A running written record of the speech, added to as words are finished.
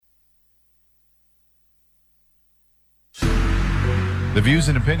The views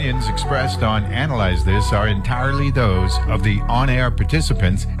and opinions expressed on Analyze This are entirely those of the on-air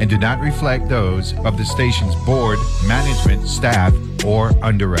participants and do not reflect those of the station's board, management, staff, or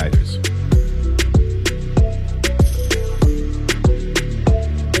underwriters.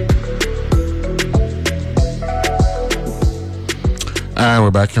 And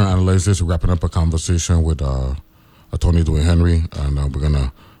we're back here on Analyze This. We're wrapping up a conversation with Attorney Dwayne Henry, and we're going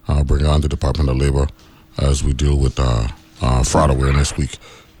to bring on the Department of Labor as we deal with Fraud Awareness Week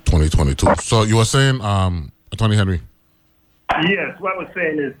 2022. So you were saying, Attorney Henry? Yes, what I was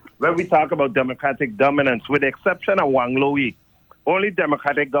saying is, when we talk about Democratic dominance, with the exception of Wang Lui, only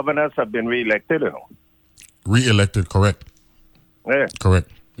Democratic governors have been re-elected, Re-elected, correct. Yeah. Correct.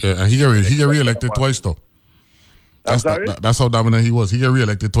 Yeah, and he got re-elected twice, though. That's how dominant he was. He got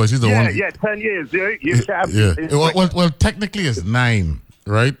re-elected twice. He's the one. Yeah, 10 years. Well, technically it's 9,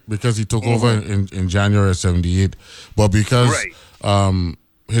 right? Because he took over in January of 78. But because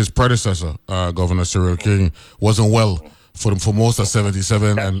his predecessor, Governor Cyril King, wasn't well for most of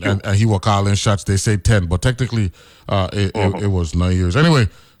 77, and he was calling shots, they say 10. But technically, it was 9 years. Anyway,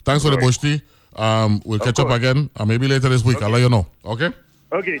 thanks for the bush tea. We'll catch up again maybe later this week. I'll let you know. Okay?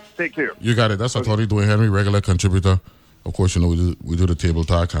 Okay, take care. You got it. That's Attorney Dwayne Henry, regular contributor. Of course, you know, we do the table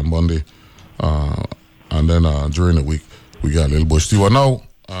talk on Monday. And then during the week, we got a little bush tea. Well, now,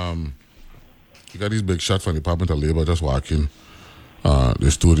 we got these big shots from the Department of Labor just walking the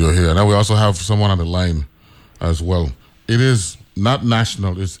studio here. And then we also have someone on the line as well. It is not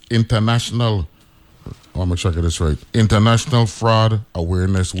national, it's international. I'll make sure I get this right. International Fraud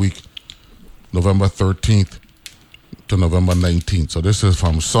Awareness Week, November 13th. To November 19th. So this is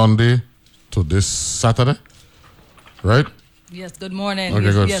from Sunday to this Saturday, right? Yes, good morning. Okay,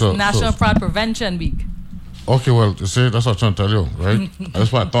 good. Yes, National Fraud Prevention Week. Okay, well, you see, that's what I'm trying to tell you, right?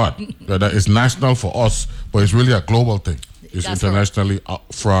 That's what I thought. That it's national for us, but it's really a global thing. It's that's internationally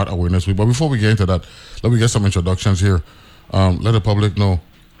Fraud Awareness Week. But before we get into that, let me get some introductions here. Let the public know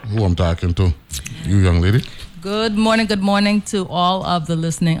who I'm talking to. You young lady. Good morning to all of the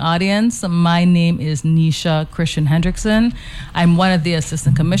listening audience. My name is Nisha Christian Hendrickson. I'm one of the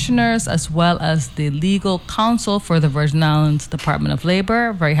assistant commissioners as well as the legal counsel for the Virgin Islands Department of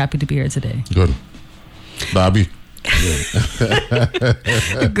Labor. Very happy to be here today. Good. Bobby.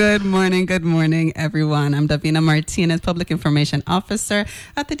 Good morning, everyone. I'm Davina Martinez, Public Information Officer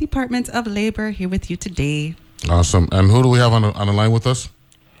at the Department of Labor, here with you today. Awesome. And who do we have on the line with us?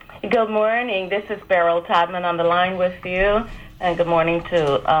 Good morning. This is Beryl Todman on the line with you. And good morning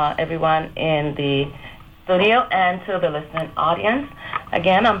to everyone in the studio and to the listening audience.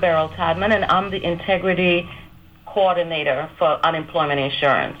 Again, I'm Beryl Todman, and I'm the Integrity Coordinator for Unemployment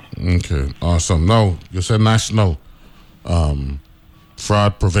Insurance. Okay, awesome. Now, you said National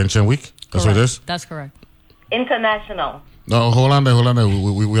Fraud Prevention Week? That's what it is? That's correct. International. No, hold on there.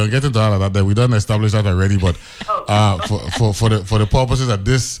 We are getting to all of that. We done establish that already, but for the purposes of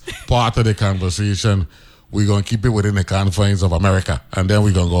this part of the conversation, we're gonna keep it within the confines of America, and then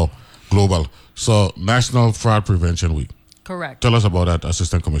we're gonna go global. So, National Fraud Prevention Week. Correct. Tell us about that,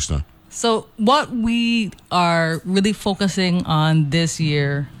 Assistant Commissioner. So, what we are really focusing on this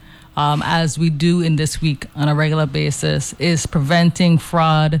year, as we do in this week on a regular basis, is preventing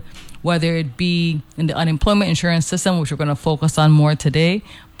fraud, whether it be in the unemployment insurance system, which we're going to focus on more today,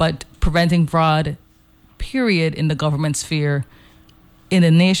 but preventing fraud, period, in the government sphere, in the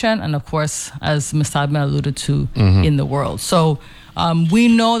nation, and of course, as Ms. Todman alluded to, in the world. So we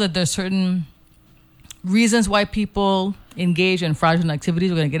know that there's certain reasons why people engage in fraudulent activities.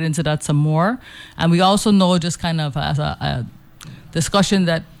 We're going to get into that some more. And we also know, just kind of as a discussion,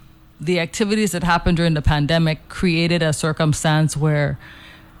 that the activities that happened during the pandemic created a circumstance where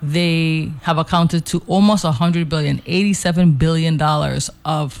they have accounted to almost $100 billion, $87 billion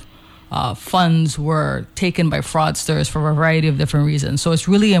of funds were taken by fraudsters for a variety of different reasons. So it's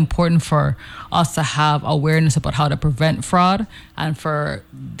really important for us to have awareness about how to prevent fraud, and for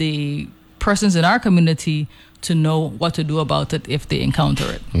the persons in our community to know what to do about it if they encounter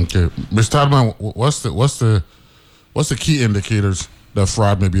it. Okay, Ms. Todman, what's the key indicators that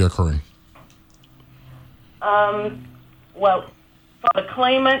fraud may be occurring? Well, for the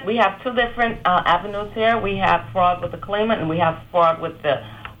claimant, we have two different avenues here. We have fraud with the claimant, and we have fraud with the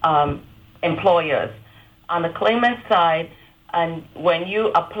employers. On the claimant side, and when you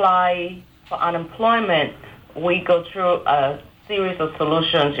apply for unemployment, we go through a series of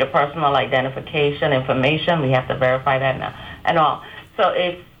solutions, your personal identification information. We have to verify that now and all. So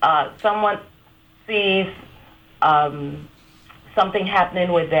if someone sees something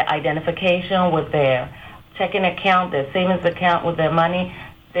happening with their identification, with their checking account, their savings account, with their money,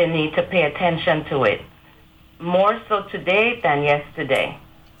 they need to pay attention to it. more so today than yesterday.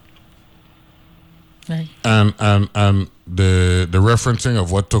 Right. And the referencing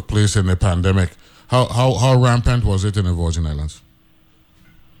of what took place in the pandemic, how rampant was it in the Virgin Islands?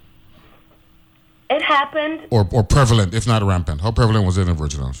 It happened. Or prevalent, if not rampant. How prevalent was it in the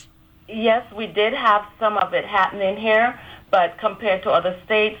Virgin Islands? Yes, we did have some of it happening here, but compared to other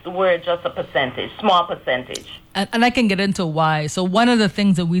states, we're just a percentage, small percentage. And I can get into why. So one of the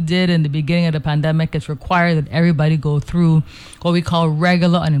things that we did in the beginning of the pandemic is require that everybody go through what we call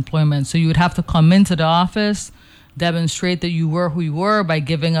regular unemployment. So you would have to come into the office, demonstrate that you were who you were by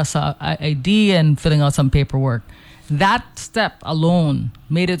giving us a ID and filling out some paperwork. That step alone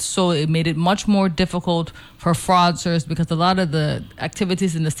made it much more difficult for fraudsters because a lot of the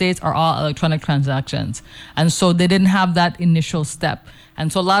activities in the States are all electronic transactions. And so they didn't have that initial step.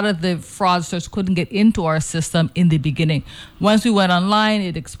 And so a lot of the fraudsters couldn't get into our system in the beginning. Once we went online,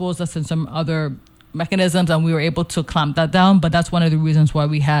 it exposed us in some other mechanisms and we were able to clamp that down. But that's one of the reasons why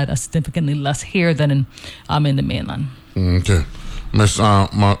we had a significantly less here than in the mainland. Okay. Ms.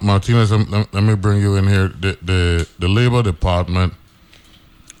 Martinez, let me bring you in here. The Labor Department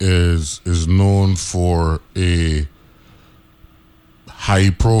is known for a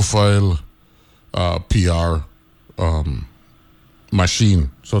high-profile PR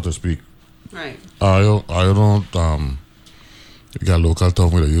machine, so to speak. Right. I don't. You got local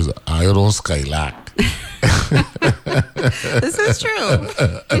talk me to use. I don't skylark. This is true.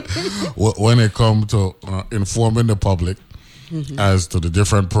 When it comes to informing the public. As to the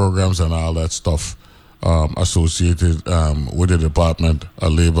different programs and all that stuff associated with the Department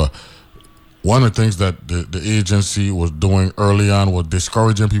of Labor. One of the things that the agency was doing early on was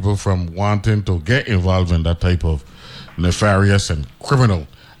discouraging people from wanting to get involved in that type of nefarious and criminal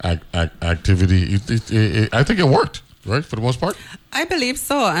activity. I think it worked, right, for the most part? I believe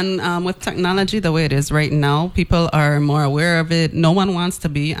so. And with technology the way it is right now, people are more aware of it. No one wants to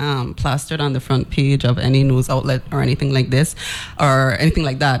be plastered on the front page of any news outlet or anything like this or anything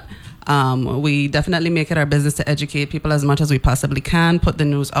like that. We definitely make it our business to educate people as much as we possibly can, put the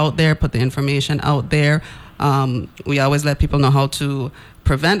news out there, put the information out there. We always let people know how to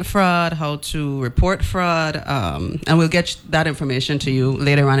prevent fraud, how to report fraud, and we'll get that information to you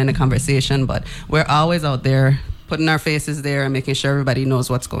later on in the conversation. But we're always out there putting our faces there and making sure everybody knows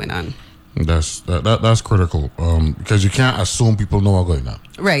what's going on. That's critical because you can't assume people know what's going on.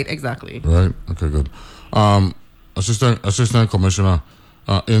 Right, exactly. Right. Okay, good. Assistant Commissioner,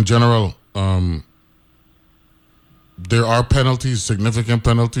 in general, there are penalties, significant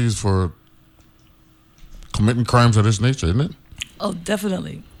penalties for committing crimes of this nature, isn't it? Oh,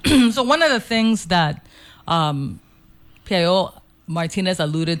 definitely. So one of the things that PIO Martinez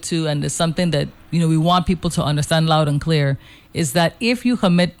alluded to, and is something that we want people to understand loud and clear, is that if you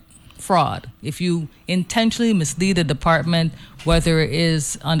commit fraud, if you intentionally mislead the department, whether it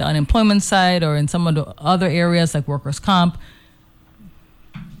is on the unemployment side or in some of the other areas like workers' comp,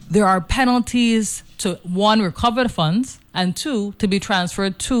 there are penalties to, one, recover the funds, and two, to be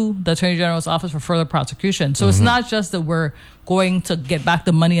transferred to the Attorney General's office for further prosecution. So it's not just that we're going to get back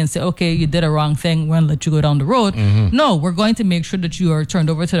the money and say, okay, you did a wrong thing, we're going to let you go down the road. No, we're going to make sure that you are turned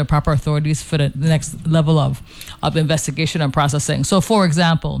over to the proper authorities for the next level of investigation and processing. So, for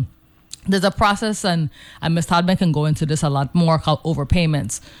example, there's a process, and Ms. Todman can go into this a lot more, called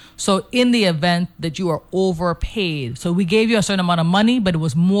overpayments. So in the event that you are overpaid, so we gave you a certain amount of money, but it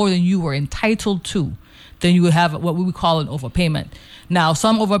was more than you were entitled to, then you would have what we would call an overpayment. Now,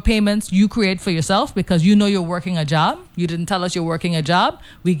 some overpayments you create for yourself because you know you're working a job. You didn't tell us you're working a job.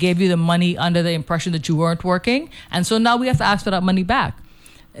 We gave you the money under the impression that you weren't working. And so now we have to ask for that money back.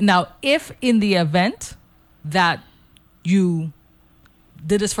 Now, if in the event that you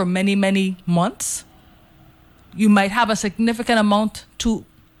did this for many, many months, you might have a significant amount to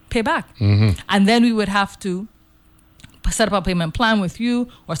pay back. And then we would have to set up a payment plan with you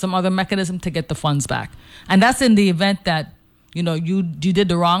or some other mechanism to get the funds back. And that's in the event that you did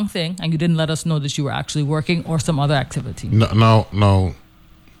the wrong thing and you didn't let us know that you were actually working or some other activity. Now,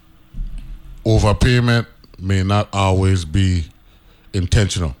 overpayment may not always be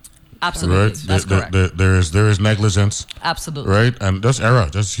intentional. Absolutely. Right? That's correct. There is negligence. Absolutely. Right? And that's error.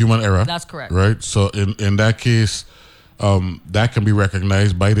 That's human error. That's correct. Right? So in that case, that can be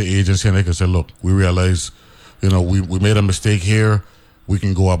recognized by the agency and they can say, look, we realize, we made a mistake here. We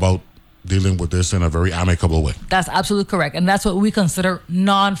can go about dealing with this in a very amicable way. That's absolutely correct. And that's what we consider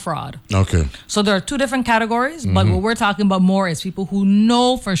non-fraud. Okay. So there are two different categories, but what we're talking about more is people who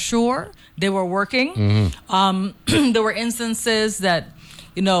know for sure they were working. There were instances that,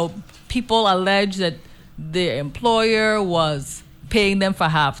 people allege that the employer was paying them for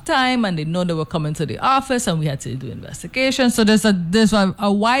half time, and they know they were coming to the office, and we had to do investigations. So there's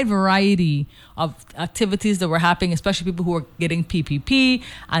a wide variety of activities that were happening, especially people who were getting PPP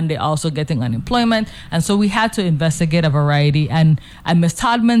and they're also getting unemployment. And so we had to investigate a variety. And Ms.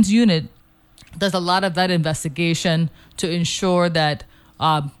 Todman's unit does a lot of that investigation to ensure that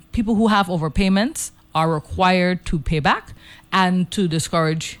people who have overpayments are required to pay back and to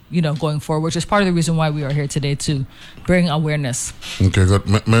discourage, going forward, which is part of the reason why we are here today, to bring awareness. Okay, good.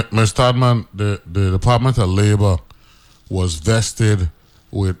 Ms. Todman, the Department of Labor was vested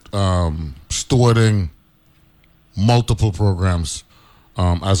with stewarding multiple programs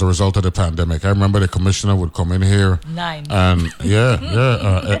as a result of the pandemic. I remember the commissioner would come in here. 9. And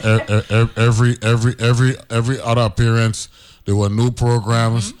every other appearance, there were new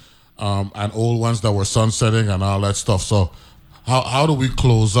programs and old ones that were sunsetting and all that stuff. So how do we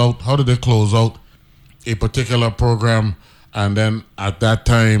close out? How did they close out a particular program and then at that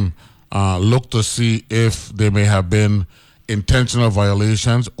time look to see if there may have been intentional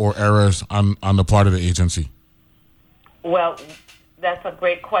violations or errors on the part of the agency? Well, that's a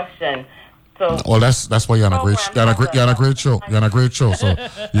great question. So, well, that's why you're on a great show. You're on a great show. You're on a great show. So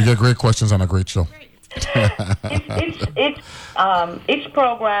you get great questions on a great show. Each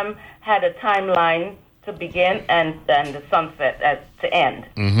program had a timeline to begin and the sunset to end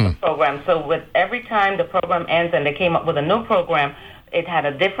the program. So with every time the program ends and they came up with a new program, it had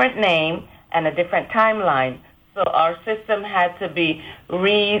a different name and a different timeline. So our system had to be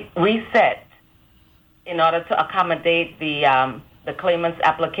reset in order to accommodate the claimant's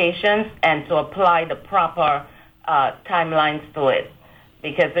applications and to apply the proper timelines to it,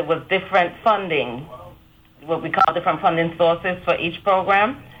 because it was different funding, what we call different funding sources for each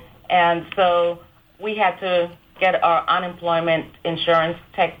program. And so we had to get our unemployment insurance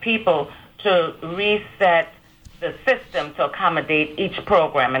tech people to reset the system to accommodate each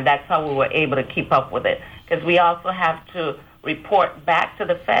program, and that's how we were able to keep up with it. Because we also have to report back to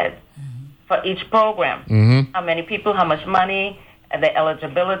the Fed for each program, how many people, how much money, and the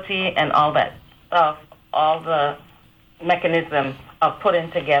eligibility, and all that stuff, all the mechanism of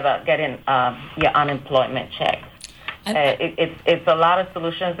putting together, getting your unemployment check. It's a lot of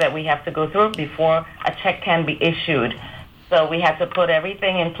solutions that we have to go through before a check can be issued. So we had to put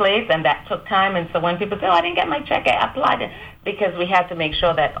everything in place, and that took time. And so when people say, I didn't get my check, I applied it, because we had to make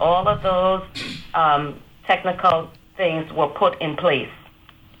sure that all of those technical things were put in place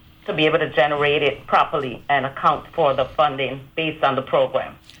to be able to generate it properly and account for the funding based on the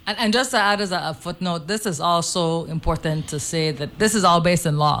program. And just to add as a footnote, this is also important to say that this is all based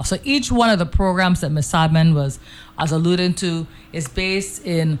in law. So each one of the programs that Ms. Todman was alluding to is based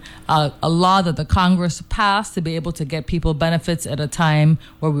in a law that the Congress passed to be able to get people benefits at a time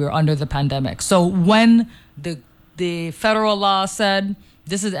where we were under the pandemic. So when the federal law said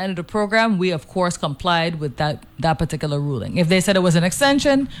this is the end of the program, we of course complied with that particular ruling. If they said it was an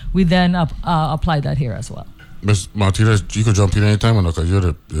extension, we then applied that here as well. Ms. Martinez, you can jump in anytime because you're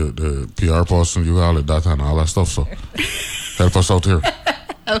the PR person, you got all the data and all that stuff, so help us out here.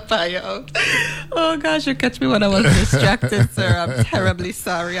 Help you out. Oh gosh, you catch me when I was distracted, sir. I'm terribly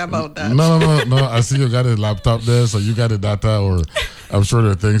sorry about that. No. I see you got a laptop there, so you got the data, or I'm sure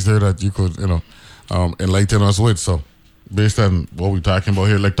there are things there that you could, enlighten us with. So based on what we're talking about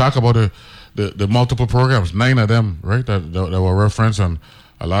here, like talk about the multiple programs, 9 of them, right, that were referenced, and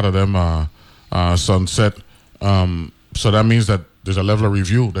a lot of them sunset. So that means that there's a level of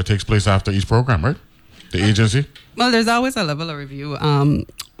review that takes place after each program, right? The agency? Well, there's always a level of review.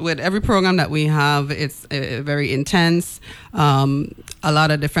 With every program that we have, it's very intense. A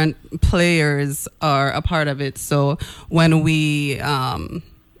lot of different players are a part of it. So when we go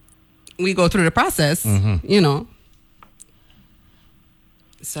through the process,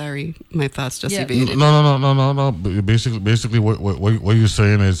 Sorry, my thoughts just evaded. No. Basically, what you're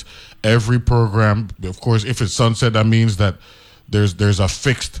saying is every program, of course, if it's sunset, that means that there's a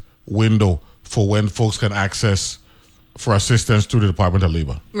fixed window for when folks can access for assistance through the Department of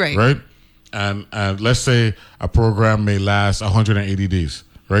Labor. Right? And let's say a program may last 180 days,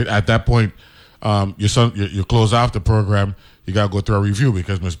 right? At that point, you close off the program, you got to go through a review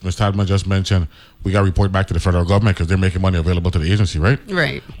because Ms. Todman just mentioned we got to report back to the federal government because they're making money available to the agency, right?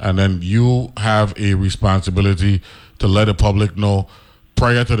 Right. And then you have a responsibility to let the public know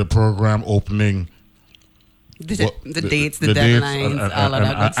prior to the program opening the dates, the deadlines, all of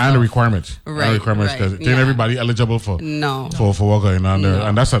that good stuff. And the requirements. Right. And the requirements because everybody eligible for what going on there.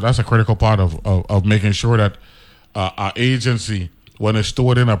 And that's a critical part of making sure that our agency, when it's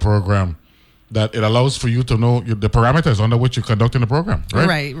stored in a program, that it allows for you to know the parameters under which you're conducting the program,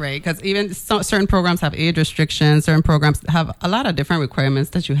 right? Right. Because even certain programs have age restrictions. Certain programs have a lot of different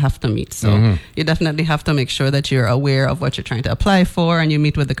requirements that you have to meet. So you definitely have to make sure that you're aware of what you're trying to apply for, and you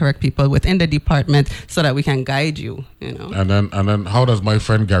meet with the correct people within the department so that we can guide you. You know. And then how does my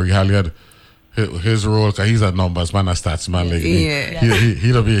friend Gary Halliard, his role, because he's a numbers man, a stats man, like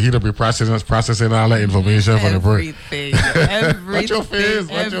he'll be processing all that information for the board. Everything.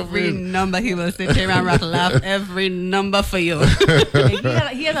 Every number he will sit here and laugh. Every number for you.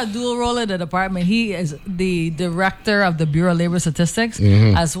 He has a dual role in the department. He is the director of the Bureau of Labor Statistics,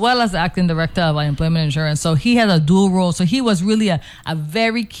 as well as the acting director of unemployment insurance. So he has a dual role. So he was really a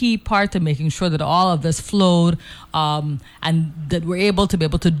very key part to making sure that all of this flowed, and that we're able to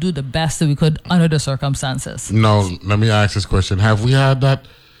do the best that we could under the circumstances. Now, let me ask this question. Have we had that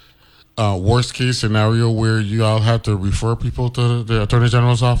worst case scenario where you all had to refer people to the Attorney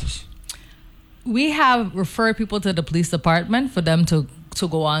General's office? We have referred people to the police department for them to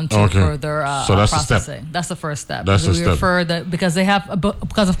go on to further so that's processing. That's the first step. That's the step. Refer that because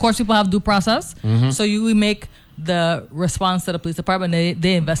of course people have due process. So we make the response to the police department.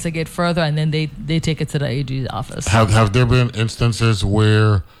 They investigate further, and then they take it to the AG's office. Have there been instances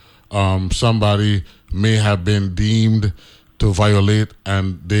where somebody may have been deemed to violate,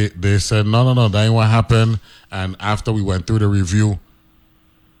 and they said no, that ain't what happened, and after we went through the review,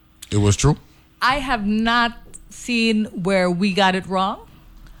 it was true? I have not seen where we got it wrong.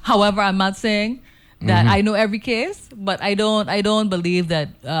 However, I'm not saying that I know every case, but I don't believe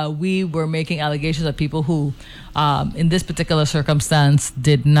that we were making allegations of people who, in this particular circumstance,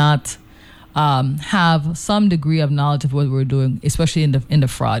 did not have some degree of knowledge of what we're doing, especially in the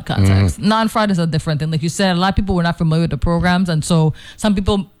fraud context. Non-fraud is a different thing. Like you said, a lot of people were not familiar with the programs, and so some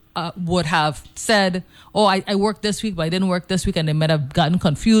people would have said, "Oh, I worked this week, but I didn't work this week," and they might have gotten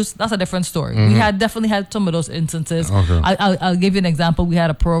confused. That's a different story. We definitely had some of those instances. Okay. I'll give you an example. We had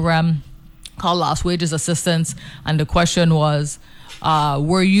a program called Lost Wages Assistance, and the question was,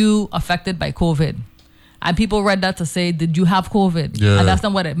 were you affected by COVID? And people read that to say, did you have COVID? Yeah. And that's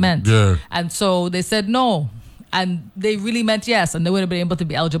not what it meant. Yeah. And so they said no. And they really meant yes, and they would have been able to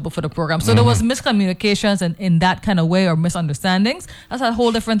be eligible for the program. So there was miscommunications and in that kind of way, or misunderstandings. That's a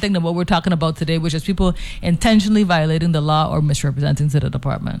whole different thing than what we're talking about today, which is people intentionally violating the law or misrepresenting to the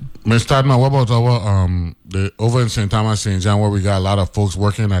department. Ms. Tadman, what about our over in St. Thomas, St. John, where we got a lot of folks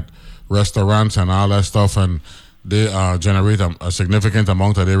working at restaurants and all that stuff, and they generate a significant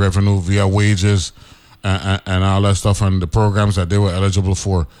amount of their revenue via wages and all that stuff, and the programs that they were eligible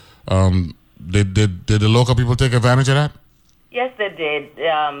for. Did the local people take advantage of that? Yes, they did.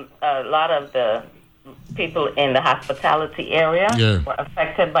 A lot of the people in the hospitality area were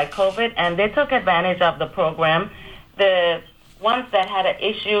affected by COVID, and they took advantage of the program. The ones that had an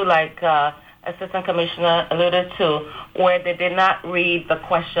issue, like Assistant Commissioner alluded to, where they did not read the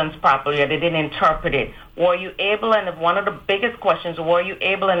questions properly or they didn't interpret it. Were you able, and one of the biggest questions, were you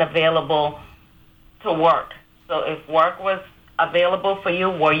able and available to work? So if work was available for you,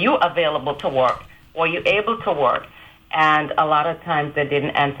 were you available to work? Were you able to work? And a lot of times they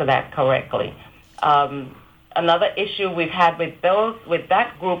didn't answer that correctly. Another issue we've had with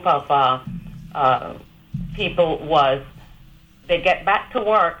that group of people was they get back to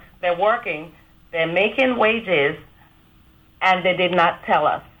work, they're working, they're making wages, and they did not tell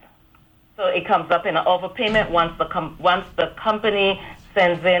us. So it comes up in an overpayment once the company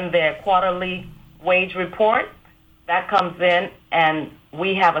sends in their quarterly wage report. That comes in, and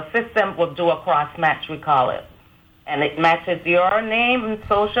we have a system. We'll do a cross match, we call it, and it matches your name and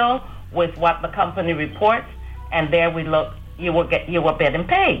social with what the company reports, and there we look. You were getting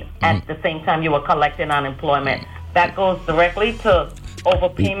paid at the same time you were collecting unemployment. That goes directly to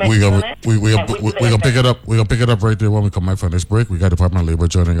overpayment. We're gonna pick it up. We're gonna pick it up right there when we come back from this break. We got Department of Labor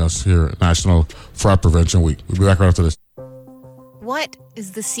joining us here at National Fraud Prevention Week. We'll be back right after this. What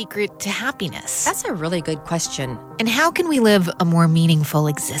is the secret to happiness? That's a really good question. And how can we live a more meaningful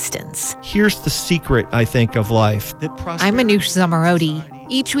existence? Here's the secret, I think, of life. I'm Manoush Zamarodi.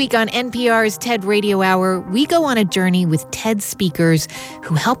 Each week on NPR's TED Radio Hour, we go on a journey with TED speakers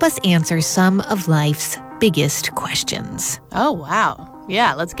who help us answer some of life's biggest questions. Oh, wow.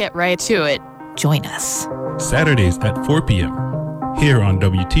 Yeah, let's get right to it. Join us. Saturdays at 4 p.m. here on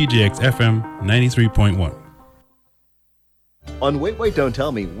WTJX FM 93.1. On Wait, Don't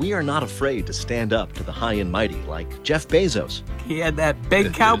Tell Me, we are not afraid to stand up to the high and mighty like Jeff Bezos. He had that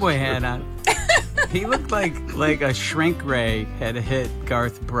big cowboy hat on. He looked like a shrink ray had hit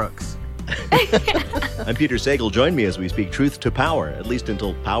Garth Brooks. I'm Peter Sagal. Join me as we speak truth to power, at least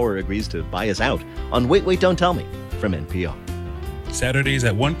until power agrees to buy us out, on Wait, Don't Tell Me from NPR. Saturdays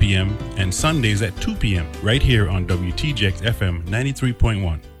at 1 p.m. and Sundays at 2 p.m. right here on WTJX FM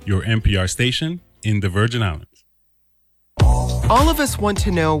 93.1, your NPR station in the Virgin Islands. All of us want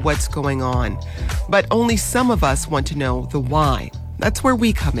to know what's going on, but only some of us want to know the why. That's where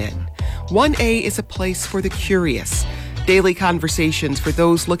we come in. 1A is a place for the curious. Daily conversations for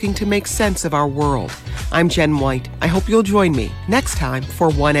those looking to make sense of our world. I'm Jen White. I hope you'll join me next time for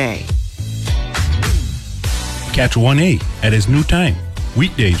 1A. Catch 1A at its new time,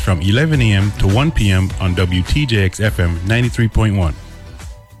 weekdays from 11 a.m. to 1 p.m. on WTJX FM 93.1.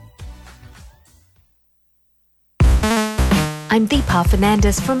 I'm Deepa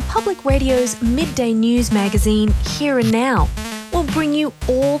Fernandez from Public Radio's midday news magazine, Here and Now. We'll bring you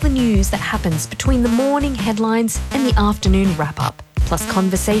all the news that happens between the morning headlines and the afternoon wrap-up, plus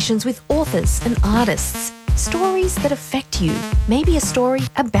conversations with authors and artists, stories that affect you, maybe a story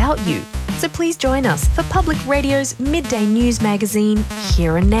about you. So please join us for Public Radio's midday news magazine,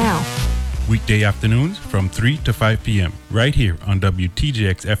 Here and Now. Weekday afternoons from 3 to 5 p.m. right here on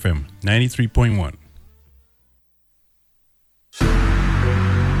WTJX FM 93.1.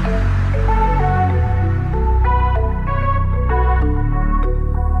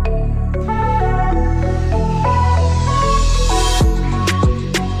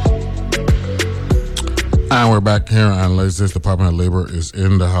 And we're back here on Analyze This. Department of Labor is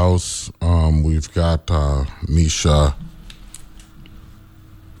in the house. We've got Nisha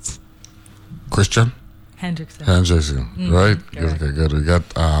Christian Hendrickson, right? Okay, good. We got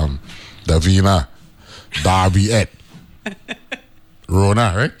Davina Darby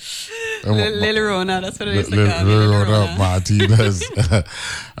Rona, right? Lily Rona, that's what it is. Lily Rona Martinez.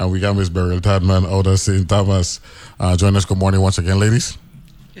 And we got Miss Beryl Tadman out of St. Thomas. Join us. Good morning once again, ladies.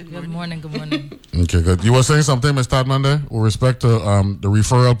 Good morning. Okay, good. You were saying something, Ms. Tadman, there, with respect to the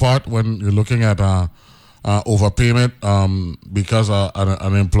referral part when you're looking at overpayment because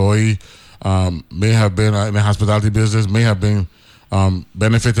an employee may have been in the hospitality business, may have been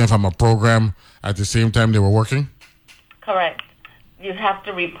benefiting from a program at the same time they were working? Correct. You have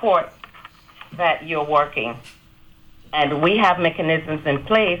to report that you're working. And we have mechanisms in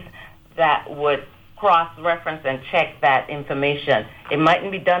place that would cross-reference and check that information. It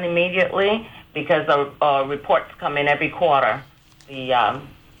mightn't be done immediately because reports come in every quarter. The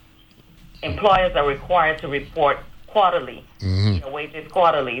employers are required to report quarterly, your wages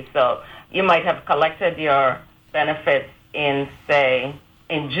quarterly. So you might have collected your benefits in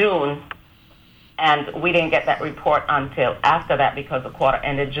June, and we didn't get that report until after that because the quarter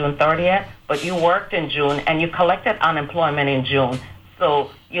ended June 30th. But you worked in June, and you collected unemployment in June.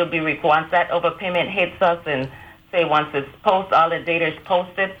 So you'll be once that overpayment hits us, and say once it's posted, all the data is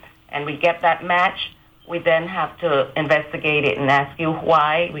posted, and we get that match, we then have to investigate it and ask you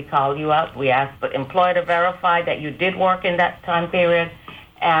why. We call you up. We ask the employer to verify that you did work in that time period,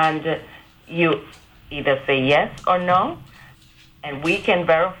 and you either say yes or no, and we can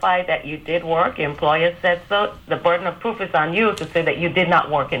verify that you did work. Your employer said so. The burden of proof is on you to say that you did not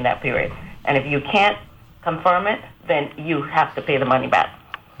work in that period. And if you can't confirm it, then you have to pay the money back.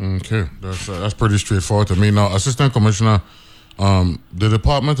 Okay, that's pretty straightforward to me. Now, Assistant Commissioner, the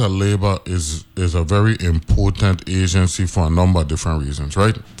Department of Labor is a very important agency for a number of different reasons,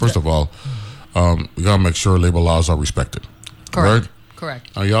 right? First of all, we got to make sure labor laws are respected. Correct. Right?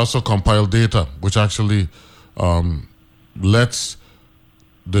 Correct. You also compile data, which actually lets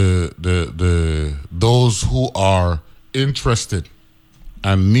the those who are interested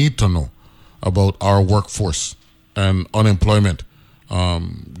and need to know about our workforce and unemployment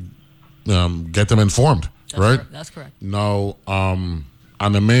get them informed. Right? That's correct. Now, on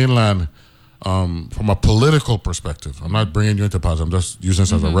the mainland, from a political perspective, I'm not bringing you into politics, I'm just using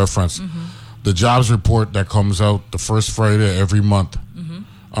this as a reference. The jobs report that comes out the first Friday every month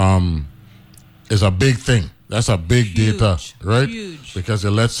is a big thing. That's a big data, right? Huge. Because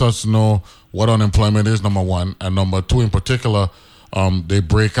it lets us know what unemployment is, number one, and number two, in particular, they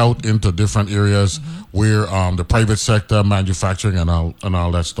break out into different areas where the private sector, manufacturing, and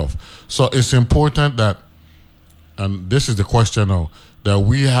all that stuff. So it's important that, and this is the question now, that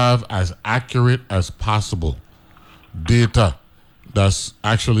we have as accurate as possible data that's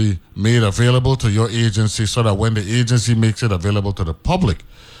actually made available to your agency so that when the agency makes it available to the public,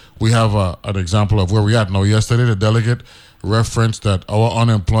 we have an example of where we're at. Now, yesterday, the delegate referenced that our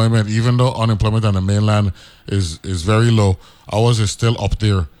unemployment, even though unemployment on the mainland is very low, ours is still up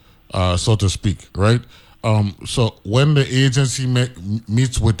there, so to speak, right? So when the agency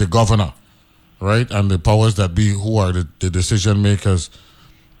meets with the governor, right, and the powers that be, who are the decision makers,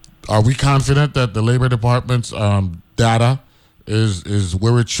 are we confident that the Labor Department's data is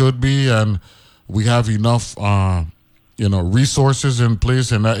where it should be, and we have enough resources in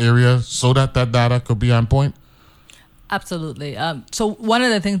place in that area so that data could be on point? Absolutely. So one of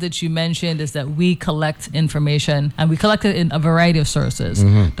the things that you mentioned is that we collect information, and we collect it in a variety of sources.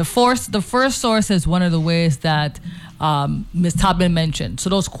 Mm-hmm. The first source is one of the ways that Ms. Tobin mentioned. So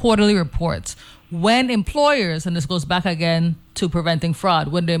those quarterly reports. When employers, and this goes back again to preventing fraud,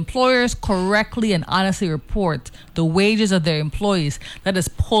 when the employers correctly and honestly report the wages of their employees, that is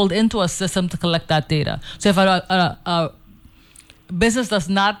pulled into a system to collect that data. So if a business does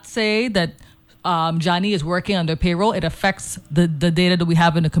not say that Johnny is working on their payroll, it affects the data that we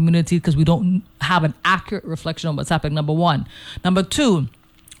have in the community because we don't have an accurate reflection of what's happening, number one. Number two,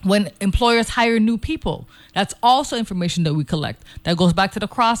 when employers hire new people, that's also information that we collect. That goes back to the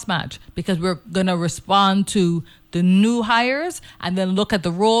cross match because we're going to respond to the new hires and then look at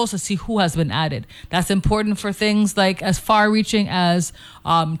the roles to see who has been added. That's important for things like as far-reaching as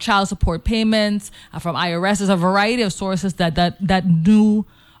child support payments from IRS. There's a variety of sources that new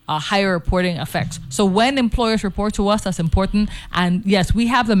higher reporting affects. So when employers report to us, that's important. And yes, we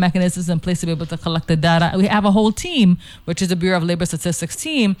have the mechanisms in place to be able to collect the data. We have a whole team, which is the Bureau of Labor Statistics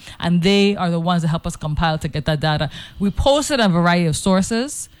team, and they are the ones that help us compile to get that data. We post it on a variety of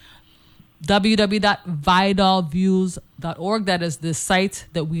sources. www.vidalviews.org. That is the site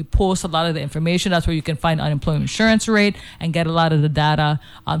that we post a lot of the information. That's where you can find unemployment insurance rate and get a lot of the data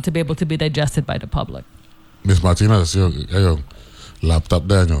to be able to be digested by the public. Ms. Martinez, your laptop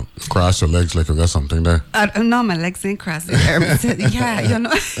there, cross your legs like you got something there. No, my legs ain't crossed there. Yeah, you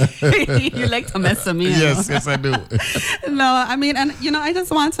like to mess with me. Yes, I do. No, I mean, and I just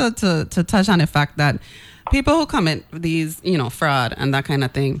want to touch on the fact that people who commit these, fraud and that kind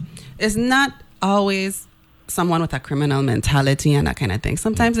of thing, is not always someone with a criminal mentality and that kind of thing.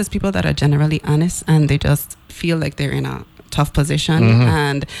 Sometimes it's people that are generally honest and they just feel like they're in a tough position,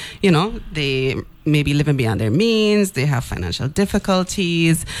 and they may be living beyond their means, they have financial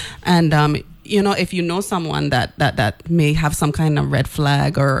difficulties, and if you know someone that may have some kind of red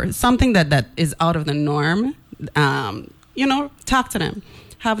flag or something that is out of the norm, talk to them,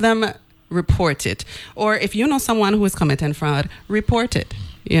 have them report it, or if you know someone who is committing fraud, report it.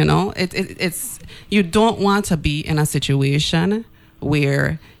 It's you don't want to be in a situation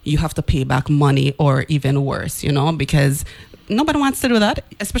where you have to pay back money or even worse, because nobody wants to do that,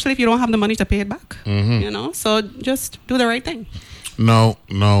 especially if you don't have the money to pay it back, so just do the right thing. No,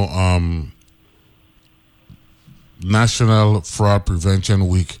 National Fraud Prevention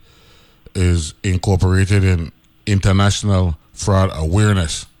Week is incorporated in International Fraud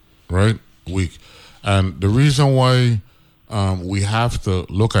Awareness, right, week. And the reason why we have to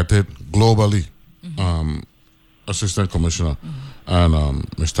look at it globally, Assistant Commissioner and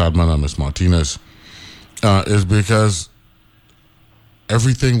Ms. Tadman and Ms. Martinez, is because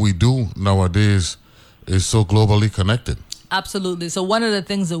everything we do nowadays is so globally connected. Absolutely. So one of the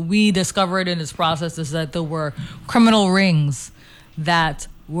things that we discovered in this process is that there were criminal rings that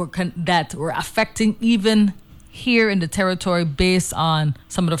were affecting even here in the territory based on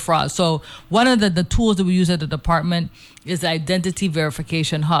some of the fraud. So one of the tools that we use at the department is the Identity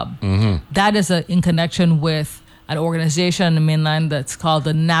Verification Hub. That is in connection with an organization in the mainland that's called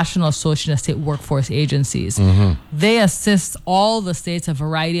the National Association of State Workforce Agencies. They assist all the states a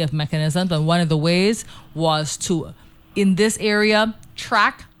variety of mechanisms, and one of the ways was to, in this area,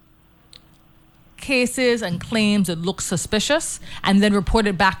 track cases and claims that look suspicious and then report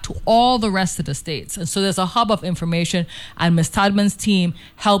it back to all the rest of the states. And so there's a hub of information, and Ms. Todman's team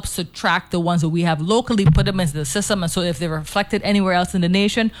helps to track the ones that we have locally, put them into the system, and so if they're reflected anywhere else in the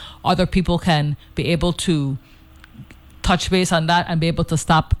nation, other people can be able to touch base on that and be able to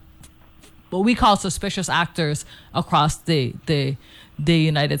stop what we call suspicious actors across the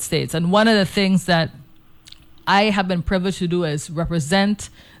United States. And one of the things that I have been privileged to do is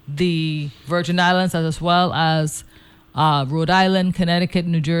represent the Virgin Islands as well as Rhode Island, Connecticut,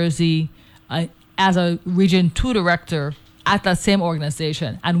 New Jersey as a Region 2 director at that same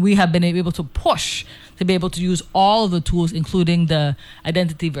organization. And we have been able to push to be able to use all of the tools, including the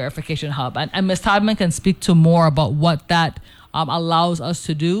Identity Verification Hub. And Ms. Todman can speak to more about what that allows us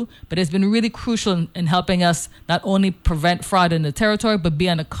to do, but it's been really crucial in helping us not only prevent fraud in the territory, but be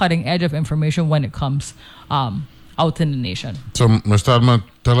on the cutting edge of information when it comes out in the nation. So, Ms. Todman,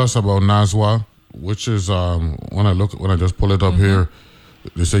 tell us about NASWA, which is when I just pull it up here,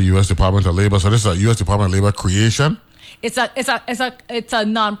 they say U.S. Department of Labor. So this is a U.S. Department of Labor creation. It's a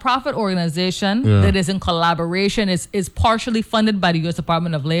nonprofit organization that is in collaboration. It's partially funded by the U.S.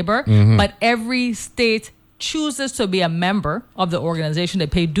 Department of Labor, but every state chooses to be a member of the organization. They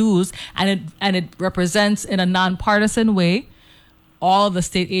pay dues, and it represents in a nonpartisan way all the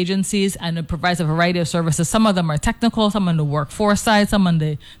state agencies, and it provides a variety of services. Some of them are technical, some on the workforce side, some on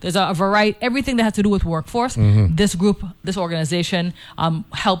there's a variety, everything that has to do with workforce. This group, this organization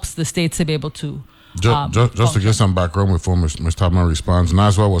helps the states to be able to just to get some background before Ms. Todman responds,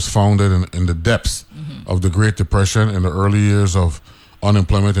 NASWA was founded in the depths of the Great Depression in the early years of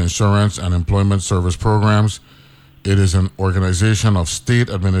unemployment insurance and employment service programs. It is an organization of state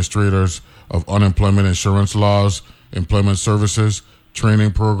administrators of unemployment insurance laws, employment services,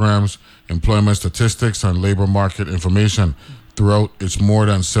 training programs, employment statistics, and labor market information. Throughout its more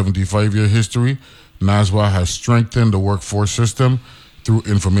than 75-year history, NASWA has strengthened the workforce system through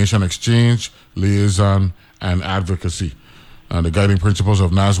information exchange, liaison, and advocacy. The guiding principles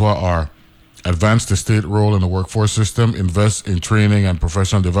of NASWA are advance the state role in the workforce system, invest in training and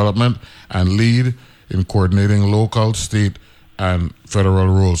professional development, and lead in coordinating local, state, and federal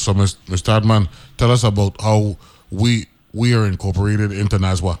rules. So, Ms. Todman, tell us about how we are incorporated into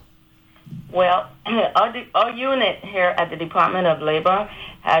NASWA. Well, our unit here at the Department of Labor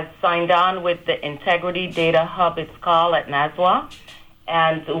has signed on with the Integrity Data Hub, it's called, at NASWA.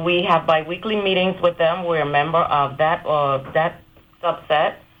 And we have biweekly meetings with them. We're a member of that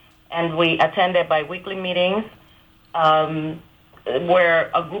subset. And we attend their biweekly meetings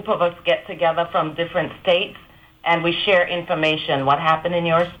where a group of us get together from different states and we share information. What happened in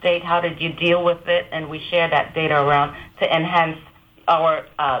your state? How did you deal with it? And we share that data around to enhance our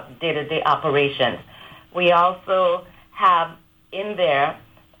day-to-day operations. We also have in there,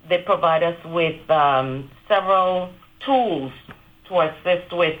 they provide us with several tools to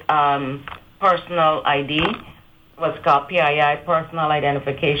assist with personal ID, what's called PII, personal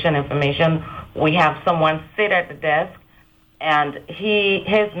identification information. We have someone sit at the desk, and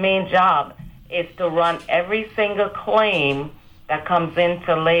his main job is to run every single claim that comes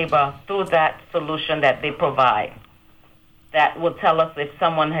into labor through that solution that they provide. That will tell us if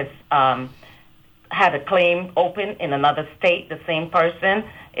someone has had a claim open in another state, the same person.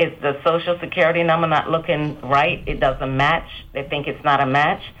 Is the Social Security number not looking right? It doesn't match. They think it's not a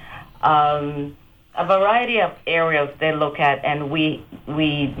match. A variety of areas they look at, and we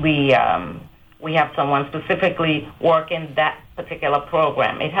have someone specifically working that particular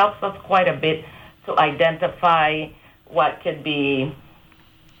program. It helps us quite a bit to identify what could be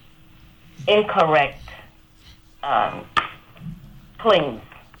incorrect claims.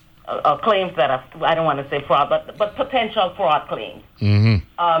 Claims that are, I don't want to say fraud, but potential fraud claims.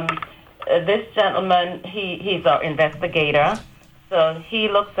 This gentleman, he's our investigator, so he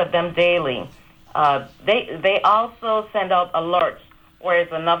looks at them daily. They also send out alerts, whereas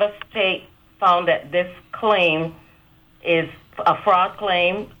another state found that this claim is a fraud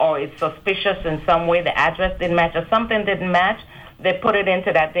claim or it's suspicious in some way, the address didn't match or something didn't match, they put it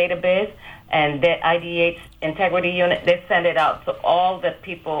into that database, and the IDH Integrity Unit, they send it out to all the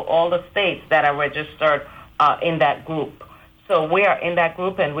people, all the states that are registered in that group. So we are in that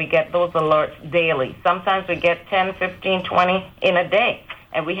group, and we get those alerts daily. Sometimes we get 10, 15, 20 in a day,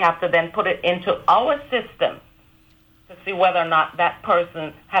 and we have to then put it into our system to see whether or not that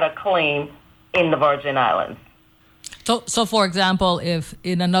person had a claim in the Virgin Islands. So for example, if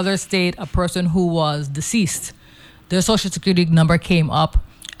in another state a person who was deceased, their Social Security number came up,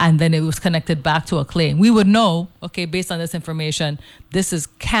 and then it was connected back to a claim, we would know, okay, based on this information, this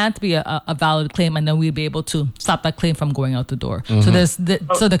can't be a valid claim, and then we'd be able to stop that claim from going out the door. So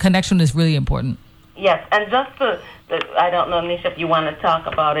the connection is really important. Yes, and just I don't know, Nisha, if you want to talk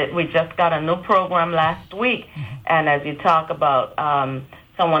about it, we just got a new program last week, and as you talk about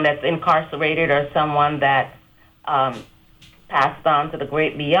someone that's incarcerated or someone that's passed on to the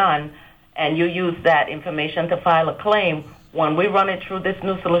great beyond, and you use that information to file a claim, when we run it through this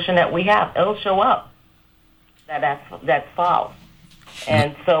new solution that we have, it'll show up that's false.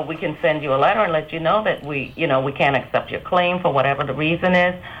 And so we can send you a letter and let you know that we can't accept your claim for whatever the reason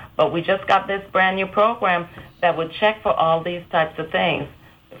is. But we just got this brand new program that would check for all these types of things.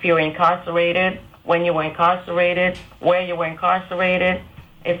 If you're incarcerated, when you were incarcerated, where you were incarcerated,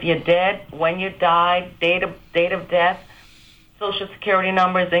 if you're dead, when you died, date of death, Social Security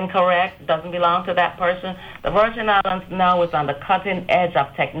number is incorrect, doesn't belong to that person. The Virgin Islands now is on the cutting edge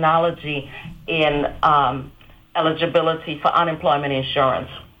of technology in eligibility for unemployment insurance.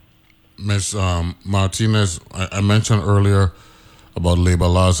 Ms. Martinez, I mentioned earlier about labor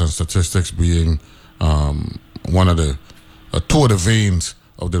laws and statistics being one of the two of the veins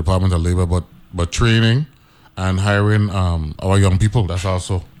of the Department of Labor, but training and hiring our young people, that's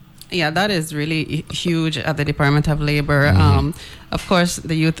also... Yeah, that is really huge at the Department of Labor. Of course,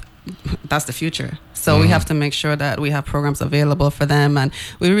 the youth that's the future. So we have to make sure that we have programs available for them, and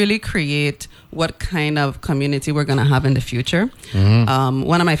we really create what kind of community we're going to have in the future.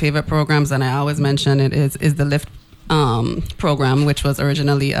 One of my favorite programs, and I always mention it, is the LIFT program, which was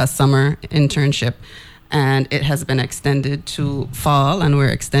originally a summer internship, and it has been extended to fall, and we're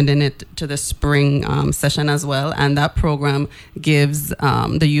extending it to the spring session as well. And that program gives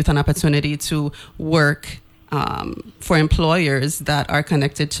the youth an opportunity to work for employers that are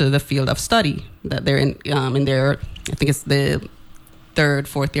connected to the field of study that they're in their, I think it's the 3rd,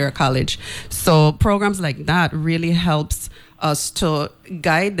 4th year of college. So programs like that really helps us to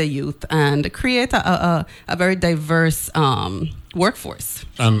guide the youth and create a very diverse workforce.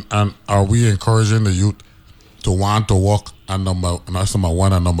 And are we encouraging the youth to want to work? And that's number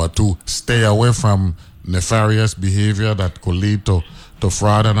one. And number two, stay away from nefarious behavior that could lead to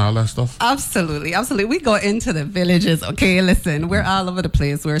fraud and all that stuff? Absolutely. We go into the villages. Okay, listen, we're all over the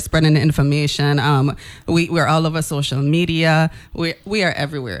place. We're spreading the information. We're all over social media. We are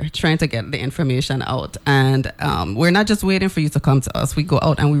everywhere trying to get the information out. And we're not just waiting for you to come to us. We go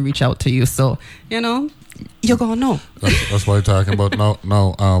out and we reach out to you. So, you're going to know. That's what I'm talking about.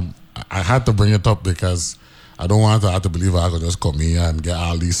 Now, I had to bring it up because I don't want to have to believe I could just come here and get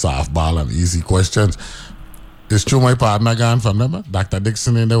all these softball and easy questions. It's true my partner gone from them, Dr.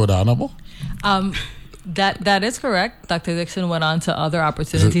 Dixon in there with Honorable? That is correct. Dr. Dixon went on to other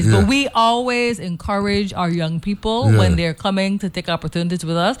opportunities, but we always encourage our young people when they're coming to take opportunities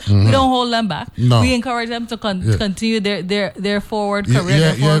with us. We don't hold them back. No. We encourage them to continue their forward career,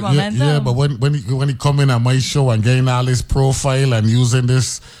 their forward momentum. Yeah, but when he come in at my show and getting all his profile and using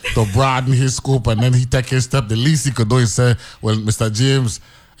this to broaden his scope, and then he take his step, the least he could do is say, well, Mr. James,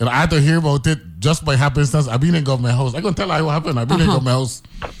 and I had to hear about it just by happenstance. I've been in government house. I'm going to tell you what happened. I've been in government house.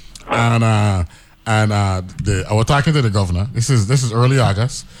 And I was talking to the governor. This is early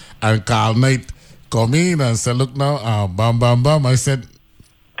August. And Carl Knight come in and said, look now, bam, bam, bam. I said,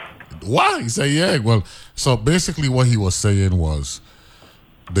 what? He said, yeah. Well, so basically what he was saying was,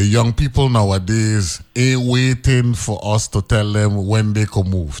 the young people nowadays ain't waiting for us to tell them when they can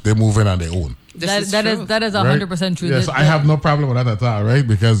move. They're moving on their own. That is 100% true. Yes, I have no problem with that at all, right?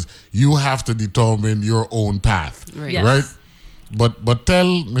 Because you have to determine your own path, right? But tell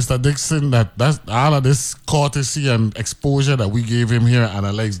Mr. Dixon that that's all of this courtesy and exposure that we gave him here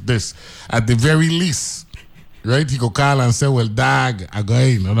analyze this. At the very least, right? He could call and say, well, dag,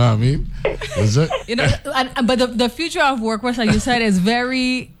 again, you know what I mean? Is it? But the future of workforce, like you said, is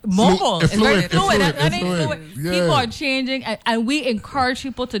very mobile. It's very fluid. People are changing, and we encourage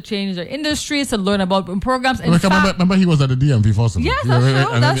people to change their industries, to learn about programs. Remember, he was at the DMV first. Yes,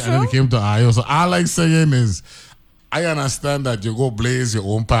 that's true. And then he came to IO. So all I'm saying is, I understand that you go blaze your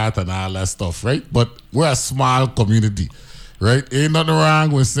own path and all that stuff, right? But we're a small community, right? Ain't nothing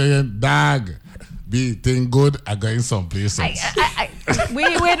wrong with saying, dag, be thing good, I go in some places. We're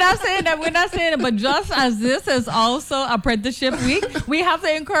not saying that. We're not saying it. But just as this is also apprenticeship week, we have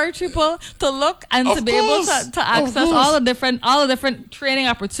to encourage people to look and to be able to access all the different training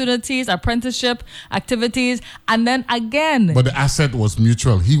opportunities, apprenticeship activities, and then again. But the asset was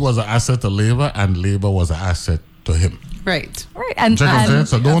mutual. He was an asset to labor, and labor was an asset to him. Right. And so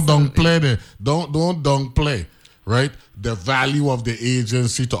don't downplay, right? The value of the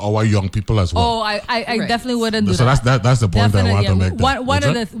agency to our young people as well. Oh, I definitely wouldn't do that. So that's the point I want to make.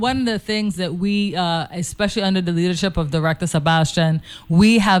 One of the things that we, especially under the leadership of Director Sebastian,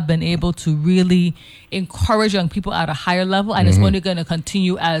 we have been able to really encourage young people at a higher level, and it's only going to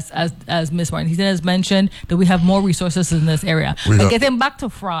continue as Ms. Martin has mentioned, that we have more resources in this area. But getting back to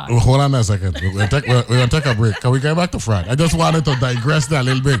fraud. Hold on a second. We're going to take a break. Can we get back to fraud? I just wanted to digress there a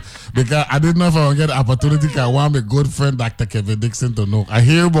little bit because I didn't know if I would get the opportunity because I want my good friend Dr. Kevin Dixon to know. I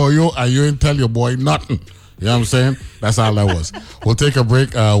hear about you and you ain't tell your boy nothing. You know what I'm saying? That's all that was. We'll take a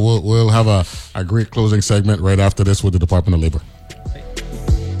break. We'll have a great closing segment right after this with the Department of Labor.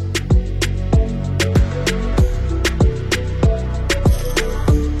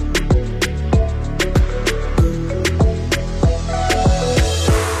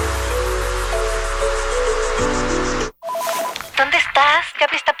 ¿Dónde estás?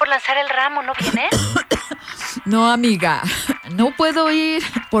 Gaby está por lanzar el ramo, ¿no vienes? No, amiga, no puedo ir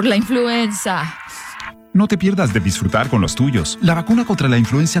por la influenza. No te pierdas de disfrutar con los tuyos. La vacuna contra la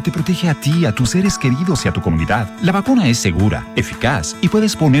influenza te protege a ti, a tus seres queridos y a tu comunidad. La vacuna es segura, eficaz y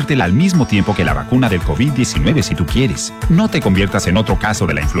puedes ponértela al mismo tiempo que la vacuna del COVID-19 si tú quieres. No te conviertas en otro caso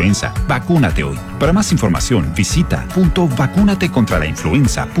de la influenza. Vacúnate hoy. Para más información, visita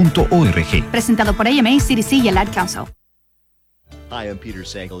 .vacunatecontralainfluenza.org. Presentado por AMA, CDC y el Ad Council. Hi, I'm Peter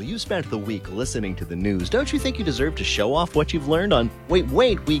Sagal. You spent the week listening to the news. Don't you think you deserve to show off what you've learned on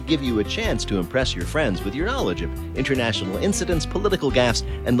Wait, we give you a chance to impress your friends with your knowledge of international incidents, political gaffes,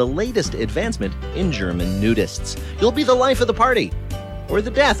 and the latest advancement in German nudists. You'll be the life of the party. Or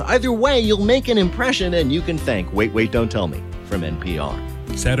the death. Either way, you'll make an impression and you can thank Wait, Don't Tell Me from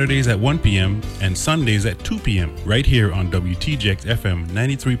NPR. Saturdays at 1 p.m. and Sundays at 2 p.m. right here on WTJX FM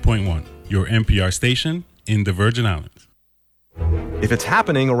 93.1, your NPR station in the Virgin Islands. If it's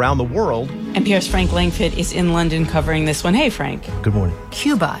happening around the world... NPR's Frank Langford is in London covering this one. Hey, Frank. Good morning.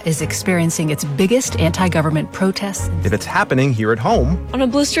 Cuba is experiencing its biggest anti-government protests. If it's happening here at home... On a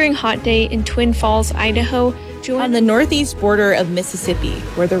blistering hot day in Twin Falls, Idaho... On the northeast border of Mississippi,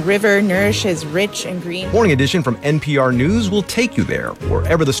 where the river nourishes rich and green... Morning Edition from NPR News will take you there,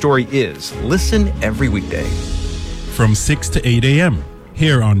 wherever the story is. Listen every weekday. From 6 to 8 a.m.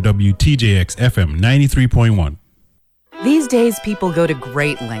 here on WTJX FM 93.1. These days, people go to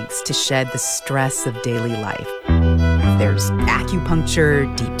great lengths to shed the stress of daily life. There's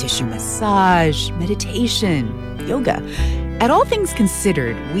acupuncture, deep tissue massage, meditation, yoga. At All Things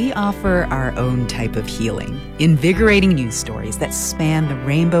Considered, we offer our own type of healing, invigorating news stories that span the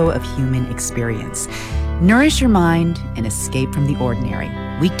rainbow of human experience. Nourish your mind and escape from the ordinary.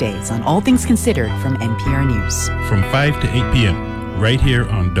 Weekdays on All Things Considered from NPR News. From 5 to 8 p.m., right here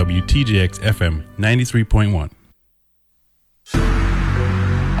on WTJX FM 93.1.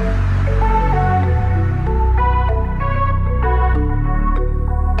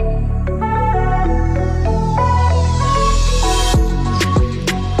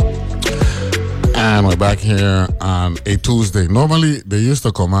 And we're back here on a Tuesday. Normally, they used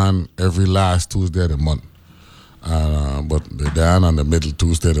to come on every last Tuesday of the month. But they're down on the middle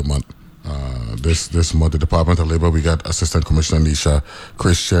Tuesday of the month. This month, the Department of Labor, we got Assistant Commissioner Nisha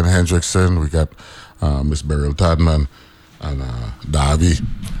Christian Hendrickson. We got Miss Beryl Tadman and Davy.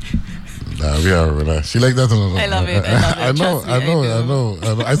 She like that. I love it. I know.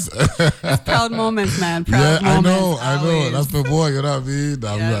 It's proud moments, man. Proud moments. I know. That's my boy, you know what I mean?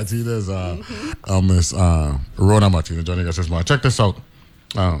 Davy Martinez, Miss Rona Martinez joining us this morning. Check this out.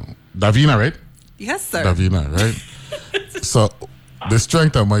 Davina, right? Yes, sir. Davina, right? So, the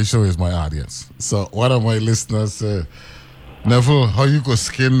strength of my show is my audience. So, one of my listeners said, Neville, how you could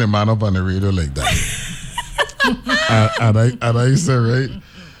skin the man up on the radio like that? and I said, right?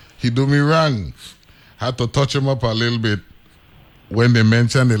 He do me wrong. Had to touch him up a little bit when they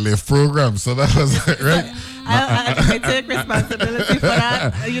mentioned the lift program. So that was right. I take responsibility for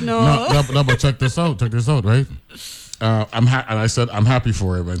that, you know. No, but check this out, right? And I said, I'm happy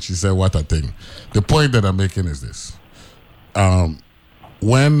for him. And she said, what a thing. The point that I'm making is this.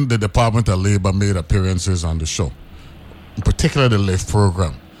 When the Department of Labor made appearances on the show, in particular the lift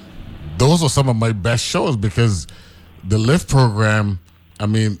program, those were some of my best shows because the lift program, I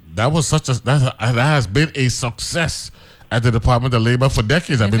mean, that has been a success at the Department of Labor for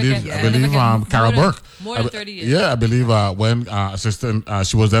decades. I believe Carol Burke. More than 30 years. Yeah, I believe when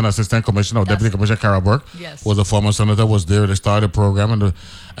she was then Assistant Commissioner or Deputy Commissioner Carol Burke was a former senator, was there. They started the program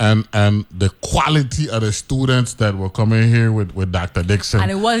and the quality of the students that were coming here with Dr. Dixon. And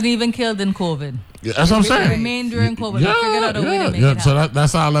it wasn't even killed in COVID. Yeah, that's what I'm saying. It remained during COVID. I figured out a way to make it happen. So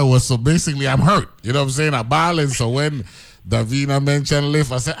that's all I was. So basically, I'm hurt. You know what I'm saying? I'm balling. So when Davina mentioned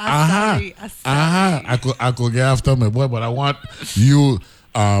lift, I said, I could get after my boy, but I want you,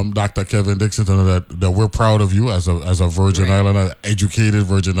 Dr. Kevin Dixon, to know that we're proud of you as a Virgin Islander, educated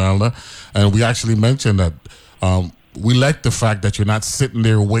Virgin Islander. And we actually mentioned that we like the fact that you're not sitting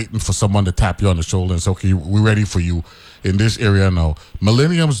there waiting for someone to tap you on the shoulder and say, okay, we're ready for you in this area now.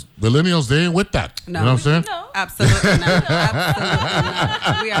 Millennials, they ain't with that. No, you know what I'm saying? No, absolutely not. Absolutely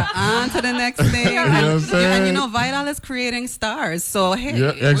not. We are on to the next thing. And you know, Vital is creating stars. So hey,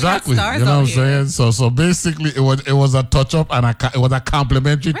 exactly. We got stars you know what I'm here. saying? So basically, it was a touch up and it was a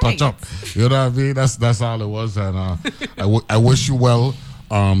complimentary touch up. You know what I mean? That's all it was. And I wish you well,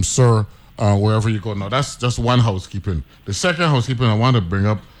 sir. Wherever you go. Now, that's just one housekeeping. The second housekeeping I want to bring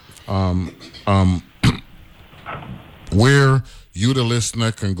up, where you, the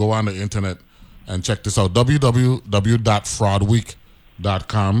listener, can go on the internet and check this out,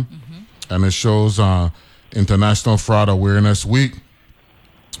 www.fraudweek.com, and it shows International Fraud Awareness Week.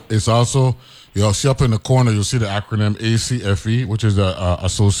 It's also, you'll see up in the corner, you'll see the acronym ACFE, which is the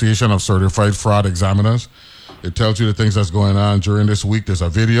Association of Certified Fraud Examiners. It tells you the things that's going on during this week. There's a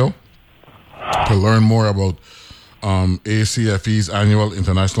video to learn more about ACFE's annual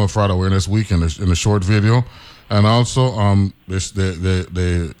International Fraud Awareness Week in the short video, and also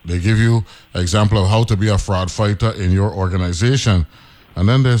they give you an example of how to be a fraud fighter in your organization. And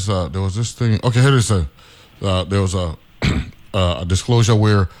then there was this thing. Okay, here it is. There was a a disclosure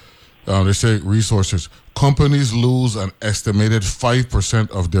where they say resources. Companies lose an estimated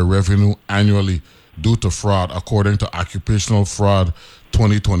 5% of their revenue annually due to fraud, according to Occupational Fraud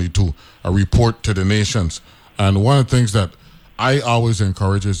 2022, a report to the nations. And one of the things that I always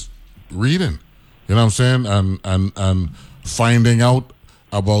encourage is reading. You know what I'm saying? And finding out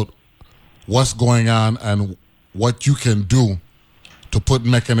about what's going on and what you can do to put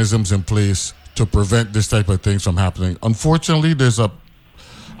mechanisms in place to prevent this type of things from happening. Unfortunately, there's a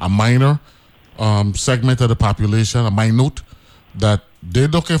minor segment of the population, a minute, that they're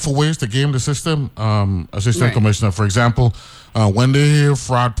looking for ways to game the system. Assistant Commissioner, for example, when they hear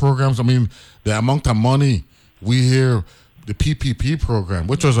fraud programs, I mean, the amount of money we hear, the PPP program,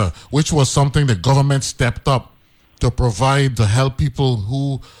 which was something the government stepped up to provide to help people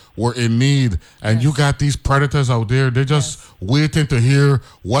who were in need, and you got these predators out there. They're just waiting to hear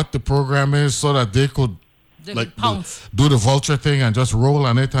what the program is so that they could do the vulture thing and just roll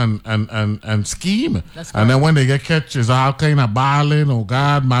on it and scheme. And then when they get catch, it's all kind of bawling, oh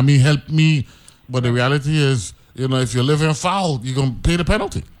God, mommy help me. But the reality is, you know, if you're living foul, you're going to pay the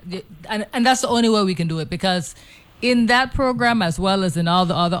penalty. And that's the only way we can do it, because in that program, as well as in all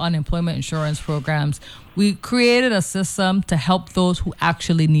the other unemployment insurance programs, we created a system to help those who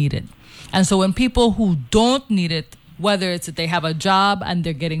actually need it. And so when people who don't need it, whether it's that they have a job and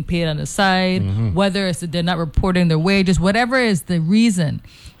they're getting paid on the side, whether it's that they're not reporting their wages, whatever is the reason,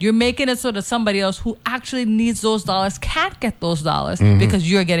 you're making it so that somebody else who actually needs those dollars can't get those dollars because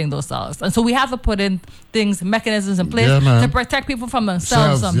you're getting those dollars. And so we have to put in mechanisms in place to protect people from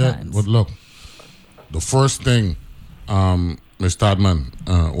themselves sometimes. Yeah. But look, the first thing, Ms.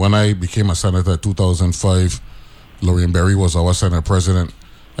 Todman, when I became a senator in 2005, Lorraine Berry was our Senate president.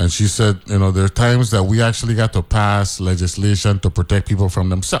 And she said, you know, there are times that we actually got to pass legislation to protect people from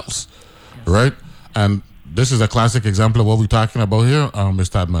themselves, right? And this is a classic example of what we're talking about here, Ms.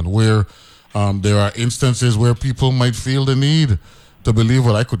 Todman, where there are instances where people might feel the need to believe,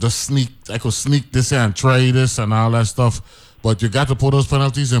 well, I could sneak this and try this and all that stuff. But you got to put those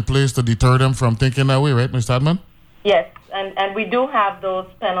penalties in place to deter them from thinking that way, right, Ms. Todman? Yes, and we do have those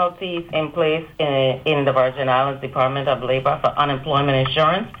penalties in place in the Virgin Islands Department of Labor for unemployment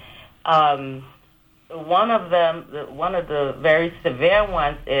insurance. One of the very severe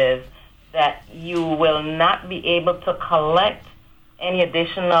ones is that you will not be able to collect any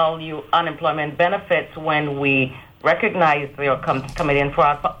additional unemployment benefits when we recognize you're committing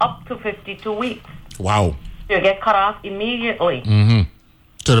fraud for up to 52 weeks. Wow. So you get cut off immediately.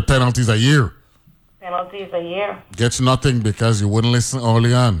 So the penalty's a year. Penalties a year. Gets nothing because you wouldn't listen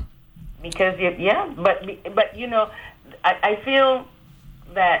early on. Because but you know, I feel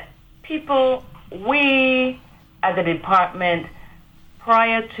that we as a department,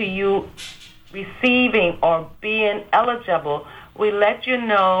 prior to you receiving or being eligible, we let you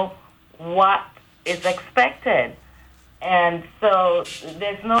know what is expected. And so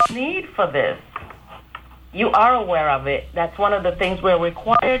there's no need for this. You are aware of it. That's one of the things we're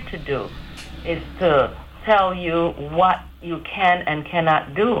required to do, is to tell you what you can and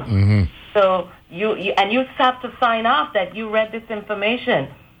cannot do. So you have to sign off that you read this information.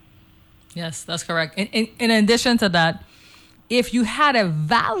 Yes, that's correct. In addition to that, if you had a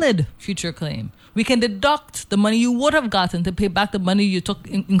valid future claim, we can deduct the money you would have gotten to pay back the money you took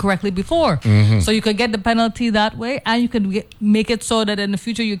incorrectly before. So you could get the penalty that way, and you can make it so that in the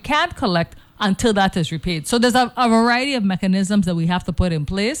future you can't collect until that is repaid. So there's a variety of mechanisms that we have to put in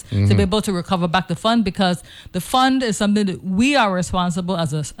place to be able to recover back the fund, because the fund is something that we are responsible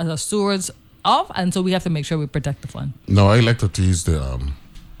as a stewards of, and so we have to make sure we protect the fund. No, I like to tease the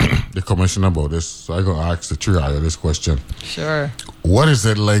commissioner about this, so I'm going to ask the trio this question. Sure. What is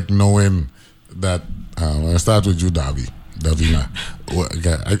it like knowing that, I start with you, Davina.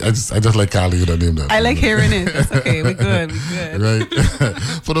 I just like calling you the name. I like hearing it. That's okay. We're good. Right.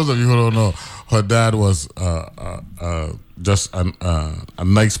 For those of you who don't know, her dad was just a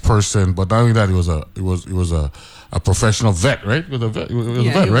nice person, but not only that, he was a professional vet, right? He was a vet, right? He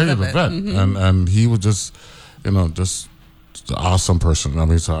was a vet, and he was just an awesome person. I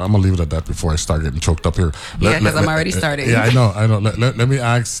mean, so I'm gonna leave it at that before I start getting choked up here. Because I'm already starting. Yeah, I know. Let me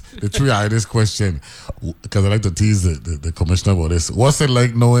ask the trio this question, because I like to tease the commissioner about this. What's it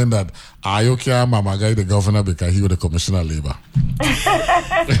like knowing that Ayo can't mama guy the governor because he was the commissioner of labor?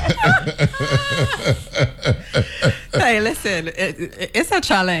 Hey, listen, it's a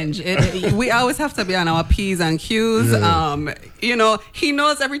challenge. We always have to be on our P's and Q's. Yeah. He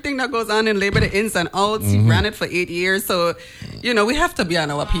knows everything that goes on in labor, the ins and outs. He ran it for 8 years, so You know, we have to be on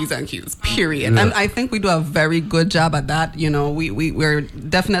our P's and Q's, period. Yeah. And I think we do a very good job at that. You know, we're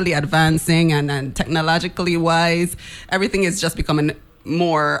definitely advancing, and technologically wise, everything is just becoming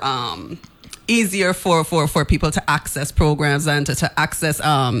more easier for people to access programs and to access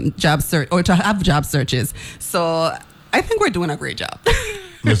job search or to have job searches. So I think we're doing a great job.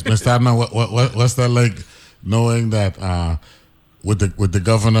 Ms. Tadna, what's that like, knowing that with the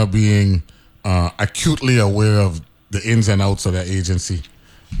governor being acutely aware of the ins and outs of that agency,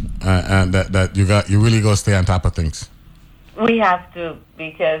 and that you really go stay on top of things? We have to,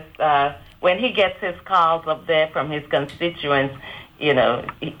 because when he gets his calls up there from his constituents, you know,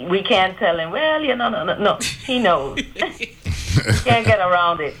 we can't tell him, well, you know, no. He knows. We can't get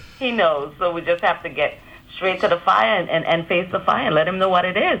around it. He knows. So we just have to get straight to the fire and face the fire and let him know what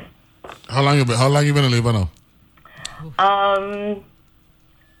it is. How long you been in labor now? How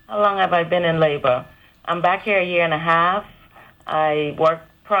long have I been in labor? I'm back here a year and a half. I worked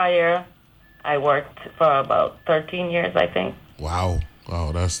prior. I worked for about 13 years, I think. Wow,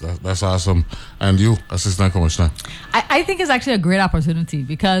 that's awesome. And you, Assistant Commissioner? I think it's actually a great opportunity,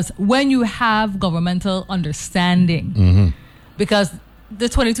 because when you have governmental understanding, because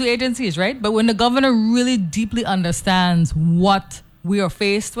there's 22 agencies, right? But when the governor really deeply understands what we are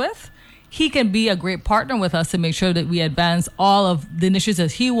faced with, he can be a great partner with us to make sure that we advance all of the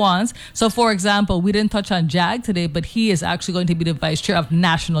initiatives he wants. So, for example, we didn't touch on JAG today, but he is actually going to be the vice chair of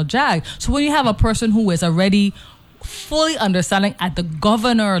National JAG. So when you have a person who is already fully understanding at the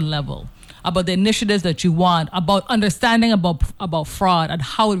governor level about the initiatives that you want, about understanding about fraud and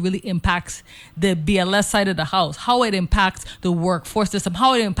how it really impacts the BLS side of the house, how it impacts the workforce system,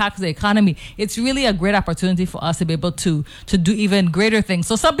 how it impacts the economy. It's really a great opportunity for us to be able to do even greater things.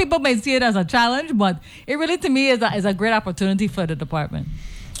 So some people may see it as a challenge, but it really, to me, is a great opportunity for the department.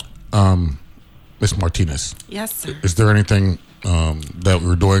 Ms. Martinez. Yes, sir. Is there anything that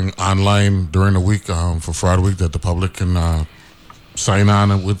we're doing online during the week for Fraud Week that the public can sign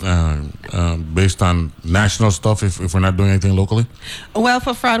on with based on national stuff if we're not doing anything locally? Well,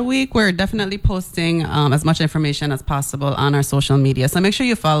 for Fraud Week, we're definitely posting as much information as possible on our social media. So make sure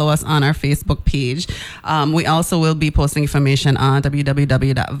you follow us on our Facebook page. We also will be posting information on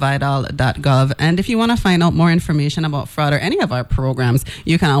www.vidal.gov. And if you want to find out more information about fraud or any of our programs,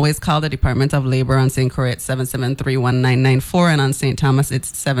 you can always call the Department of Labor on St. Croix at 773-1994, and on St. Thomas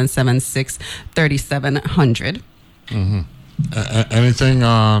it's 776-3700. Anything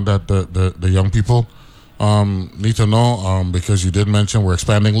that the young people need to know, because you did mention we're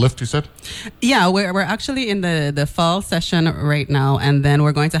expanding LIFT, you said? Yeah, we're actually in the fall session right now, and then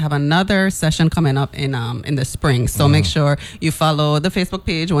we're going to have another session coming up in the spring. So make sure you follow the Facebook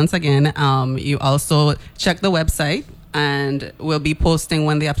page once again. You also check the website, and we'll be posting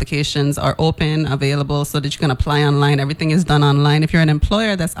when the applications are open, available, so that you can apply online. Everything is done online. If you're an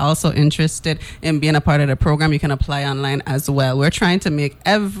employer that's also interested in being a part of the program, you can apply online as well. We're trying to make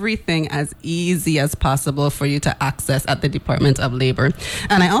everything as easy as possible for you to access at the Department of Labor.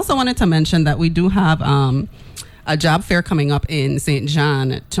 And I also wanted to mention that we do have a job fair coming up in St.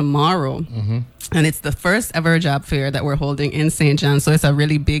 John tomorrow. And it's the first ever job fair that we're holding in St. John. So it's a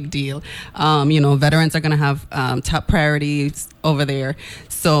really big deal. Veterans are going to have top priorities over there.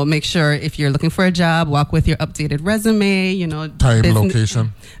 So make sure if you're looking for a job, walk with your updated resume, Time,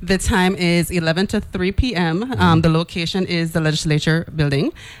 location. The time is 11 to 3 p.m. The location is the Legislature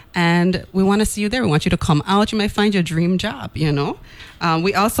building. And we want to see you there. We want you to come out. You might find your dream job,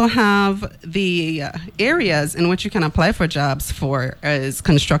 We also have the areas in which you can apply for jobs for is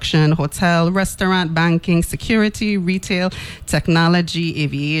construction, hotel, restaurant, banking, security, retail, technology,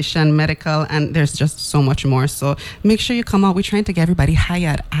 aviation, medical, and there's just so much more. So make sure you come out. We're trying to get everybody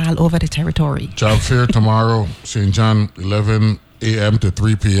hired all over the territory. Job fair tomorrow, St. John, 11 a.m. to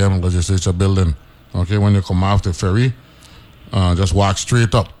 3 p.m. Legislature building. Okay, when you come off the ferry, just walk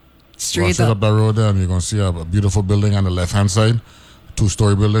straight up. Straight up the road there, and you're going to see a beautiful building on the left-hand side.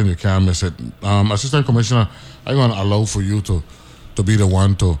 2-story building. You can't miss it. Assistant Commissioner, I'm going to allow for you to be the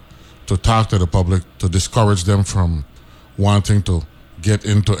one to talk to the public, to discourage them from wanting to get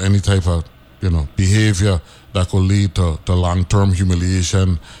into any type of behavior that could lead to long-term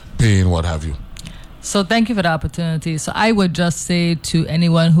humiliation, pain, what have you. So thank you for the opportunity. So I would just say to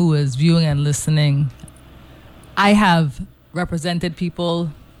anyone who is viewing and listening, I have represented people,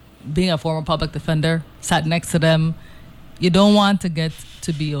 being a former public defender, sat next to them. You don't want to get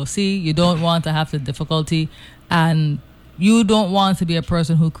to BOC. You don't want to have the difficulty. And you don't want to be a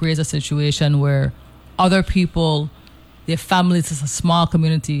person who creates a situation where other people, their families, it's a small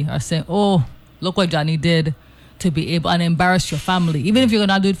community, are saying, oh, look what Johnny did, to be able and embarrass your family. Even if you're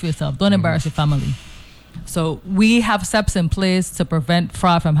not doing it for yourself, don't embarrass your family. So we have steps in place to prevent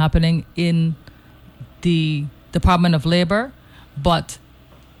fraud from happening in the Department of Labor, but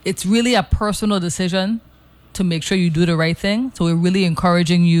it's really a personal decision to make sure you do the right thing. So we're really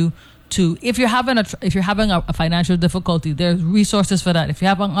encouraging you to, if you're having a financial difficulty, there's resources for that. If you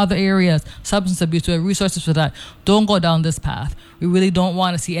have in other areas, substance abuse, there are resources for that. Don't go down this path. We really don't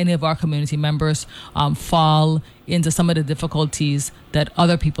want to see any of our community members fall into some of the difficulties that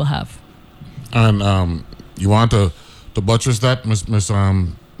other people have. And you want to buttress that, Ms.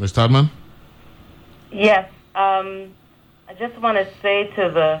 Tadman? Yes. I just want to say to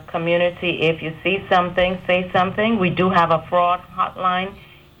the community, if you see something, say something. We do have a fraud hotline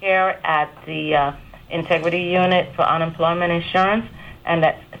here at the Integrity Unit for Unemployment Insurance, and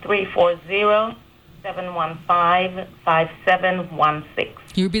that's 340-715-5716. Can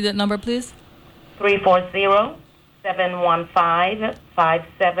you repeat that number, please?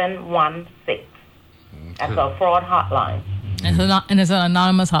 340-715-5716. That's our fraud hotline. And it's an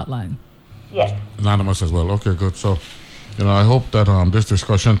anonymous hotline. Yes. Anonymous as well. Okay, good. So, I hope that this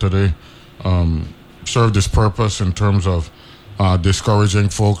discussion today served this purpose in terms of discouraging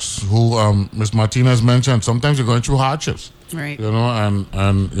folks who, Ms. Martinez mentioned, sometimes you're going through hardships. Right.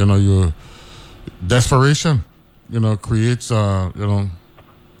 And your desperation, creates,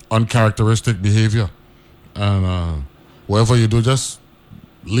 uncharacteristic behavior. And whatever you do, just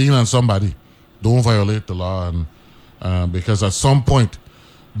lean on somebody. Don't violate the law. And because at some point,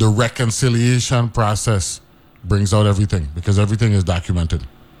 the reconciliation process brings out everything, because everything is documented.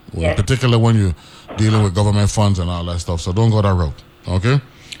 Yes. Particularly when you're dealing with government funds and all that stuff. So don't go that route. Okay?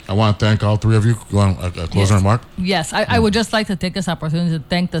 I want to thank all three of you. You want a closing remark? Yes, I would just like to take this opportunity to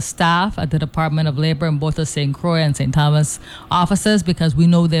thank the staff at the Department of Labor in both the St. Croix and St. Thomas offices, because we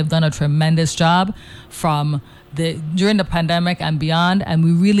know they've done a tremendous job during the pandemic and beyond. And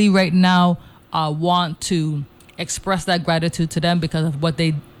we really right now want to express that gratitude to them because of what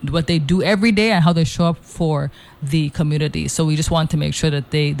they do every day and how they show up for the community. So we just want to make sure that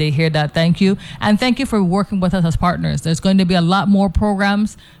they hear that. Thank you. And thank you for working with us as partners. There's going to be a lot more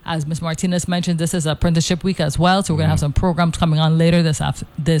programs. As Ms. Martinez mentioned, this is apprenticeship week as well. So we're going to have some programs coming on later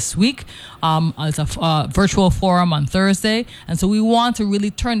this week. It's a virtual forum on Thursday. And so we want to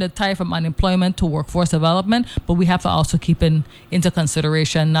really turn the tide from unemployment to workforce development, but we have to also keep into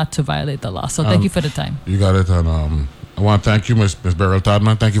consideration not to violate the law. So thank you for the time. You got it. And I want to thank you, Ms. Beryl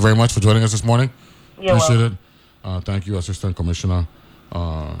Tadman. Thank you very much for joining us this morning. Appreciate it. Thank you, Assistant Commissioner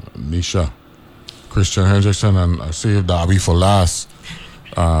Nisha Christian Hendrickson, and save Darby for last.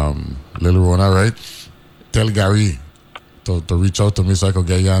 Little Rona, right? Tell Gary to reach out to me so I could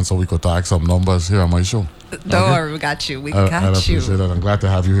get you on so we could talk some numbers here on my show. Don't worry, we got you. We got you. I appreciate that. I'm glad to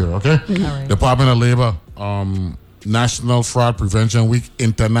have you here, okay? All right. Department of Labor, National Fraud Prevention Week,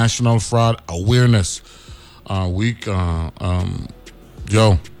 International Fraud Awareness Week.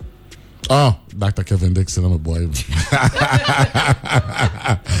 Dr. Kevin Dixon, I'm a boy.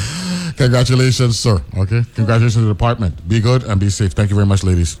 Congratulations, sir. Okay? Congratulations to the department. Be good and be safe. Thank you very much,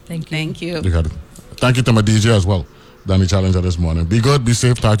 ladies. Thank you. Thank you. You got it. Thank you to my DJ as well, Danny Challenger, this morning. Be good, be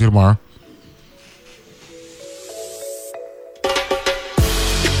safe. Talk to you tomorrow.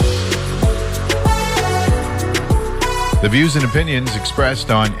 The views and opinions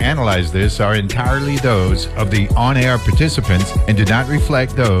expressed on Analyze This are entirely those of the on-air participants and do not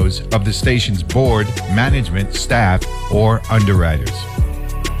reflect those of the station's board, management, staff, or underwriters.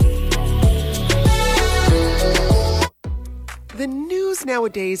 The news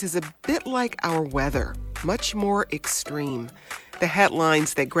nowadays is a bit like our weather, much more extreme. The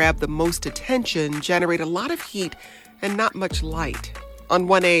headlines that grab the most attention generate a lot of heat and not much light. On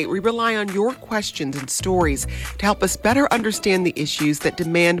 1A, we rely on your questions and stories to help us better understand the issues that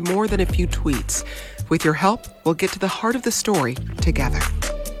demand more than a few tweets. With your help, we'll get to the heart of the story together.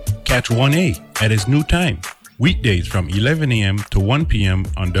 Catch 1A at its new time, weekdays from 11 a.m. to 1 p.m.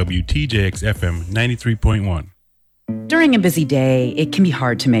 on WTJX FM 93.1. During a busy day, it can be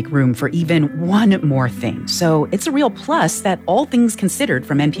hard to make room for even one more thing. So it's a real plus that All Things Considered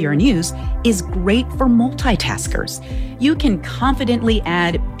from NPR News is great for multitaskers. You can confidently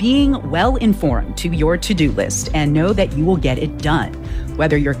add being well-informed to your to-do list and know that you will get it done.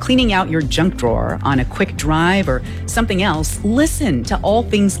 Whether you're cleaning out your junk drawer on a quick drive or something else, listen to All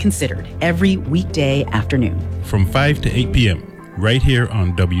Things Considered every weekday afternoon. From 5 to 8 p.m., right here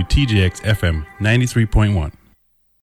on WTJX FM 93.1.